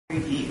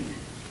review.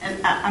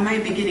 And I may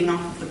be getting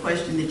off of the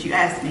question that you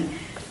asked me,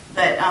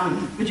 but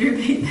would you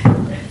repeat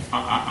that?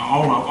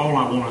 All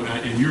I want to,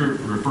 and you're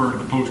referring to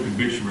the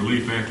Post-Conviction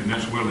Relief Act, and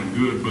that's well and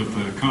good, but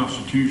the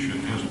Constitution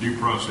has a due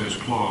process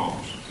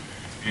clause,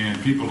 and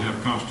people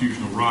have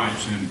constitutional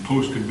rights, and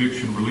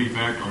Post-Conviction Relief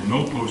Act or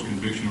no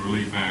Post-Conviction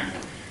Relief Act,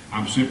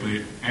 I'm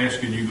simply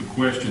asking you the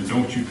question,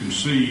 don't you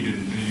concede,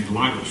 in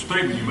light of the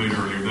statement you made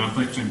earlier that I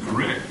think is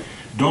incorrect,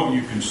 don't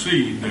you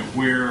concede that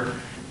where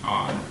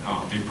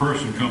a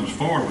person comes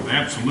forward with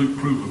absolute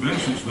proof of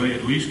innocence, they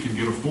at least can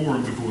get a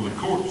forum before the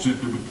court?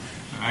 Simply,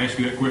 I ask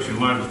you that question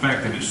in light of the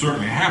fact that it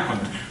certainly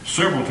happened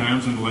several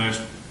times in the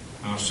last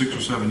 6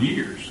 or 7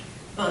 years.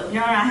 Well,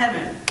 Your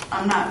Honor,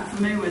 I'm not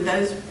familiar with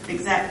those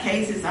exact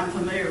cases. I'm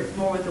familiar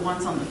more with the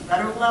ones on the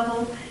federal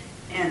level,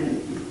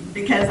 and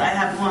because I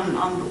have one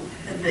on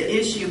the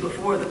issue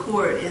before the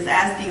court is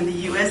asking the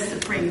U.S.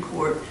 Supreme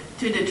Court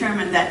to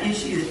determine that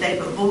issue that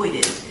they've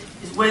avoided,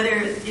 is whether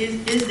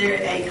is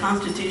there a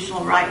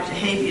constitutional right to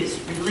habeas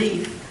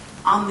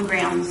relief on the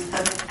grounds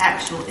of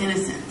actual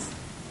innocence.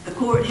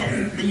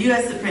 The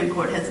U.S. Supreme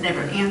Court has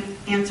never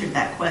answered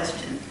that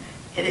question,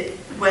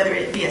 whether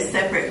it be a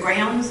separate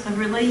grounds of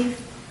relief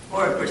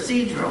or a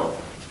procedural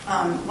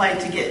way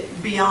to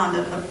get beyond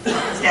a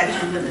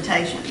statute of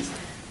limitations.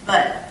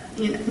 But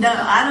no,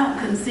 I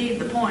don't concede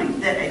the point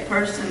that a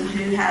person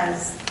who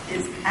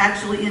is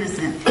actually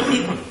innocent.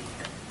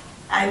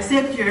 I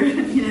accept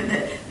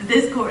that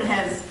this court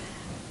has.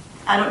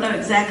 I don't know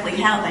exactly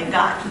how they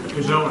got to the point.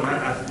 Ms. Owen,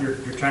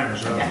 your time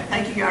is up. Okay,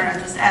 thank you, Your Honor. I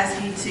just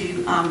ask you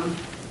to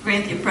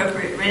grant the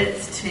appropriate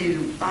writs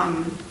to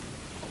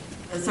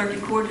the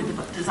circuit court to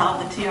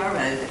dissolve the TRO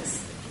that's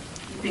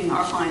keeping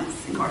our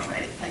clients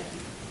incarcerated. Thank you.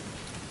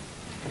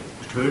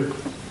 Mr. Hood.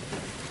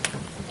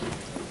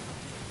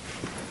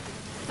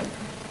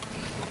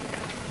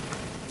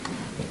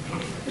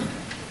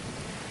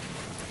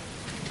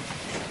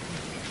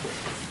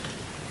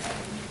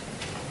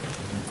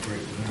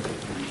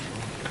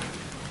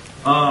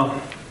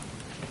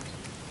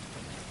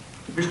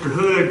 Mr.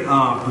 Hood,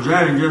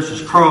 Presiding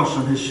Justice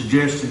Carlson has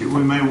suggested that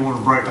we may want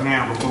to break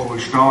now before we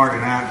start,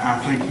 and I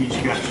think he's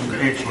got some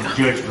excellent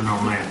judgment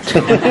on that.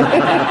 So.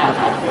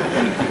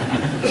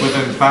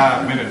 Within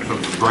 5 minutes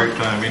of the break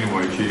time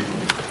anyway, Chief.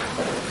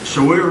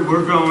 So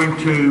we're going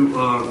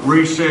to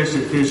recess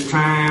at this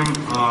time.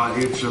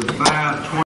 It's about 20